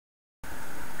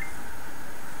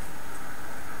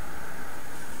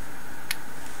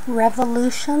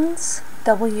Revolutions,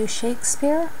 W.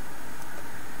 Shakespeare.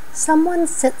 Someone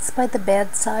sits by the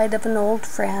bedside of an old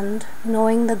friend,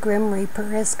 knowing the grim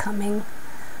reaper is coming.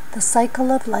 The cycle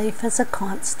of life is a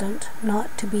constant,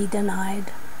 not to be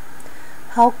denied.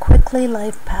 How quickly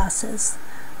life passes,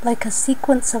 like a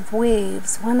sequence of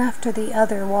waves, one after the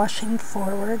other washing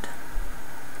forward.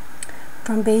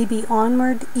 From baby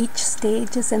onward, each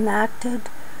stage is enacted.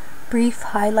 Brief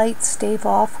highlights stave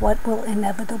off what will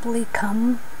inevitably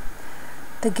come.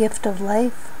 The gift of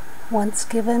life, once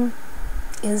given,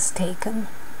 is taken.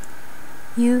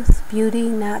 Youth, beauty,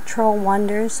 natural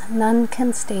wonders, none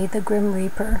can stay the grim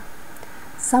reaper.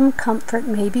 Some comfort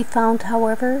may be found,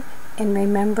 however, in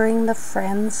remembering the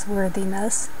friend's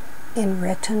worthiness in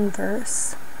written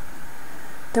verse.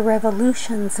 The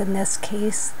revolutions in this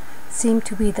case seem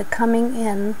to be the coming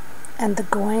in and the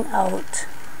going out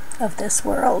of this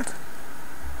world.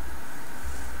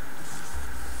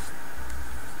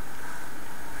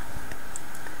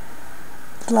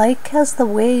 Like as the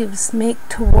waves make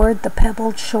toward the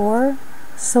pebbled shore,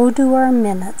 so do our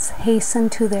minutes hasten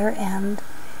to their end,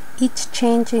 each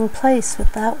changing place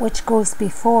with that which goes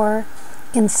before.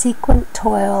 In sequent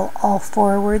toil all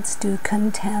forwards do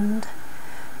contend.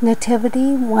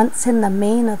 Nativity, once in the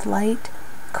main of light,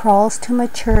 crawls to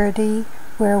maturity,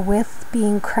 wherewith,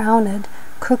 being crowned,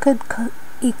 crooked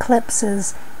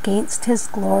eclipses gainst his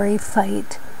glory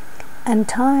fight. And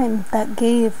time that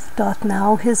gave doth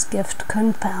now his gift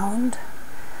confound.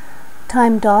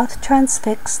 Time doth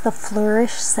transfix the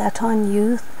flourish set on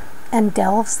youth, and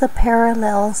delves the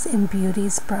parallels in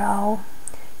beauty's brow,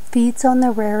 feeds on the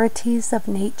rarities of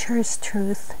nature's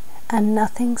truth, and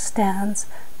nothing stands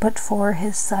but for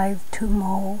his scythe to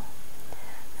mow.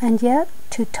 And yet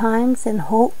to times in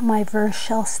hope my verse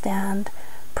shall stand,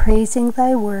 praising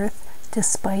thy worth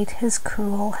despite his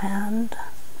cruel hand.